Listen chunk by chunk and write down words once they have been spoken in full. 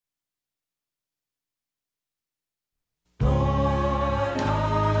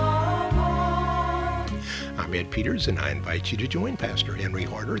I'm Ed Peters, and I invite you to join Pastor Henry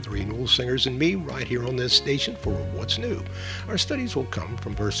Harder, the Renewal Singers, and me right here on this station for What's New. Our studies will come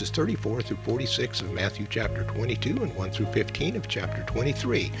from verses 34 through 46 of Matthew chapter 22 and 1 through 15 of chapter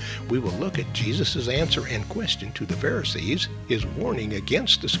 23. We will look at Jesus' answer and question to the Pharisees, his warning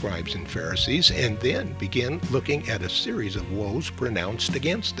against the scribes and Pharisees, and then begin looking at a series of woes pronounced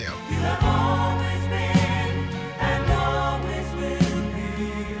against them.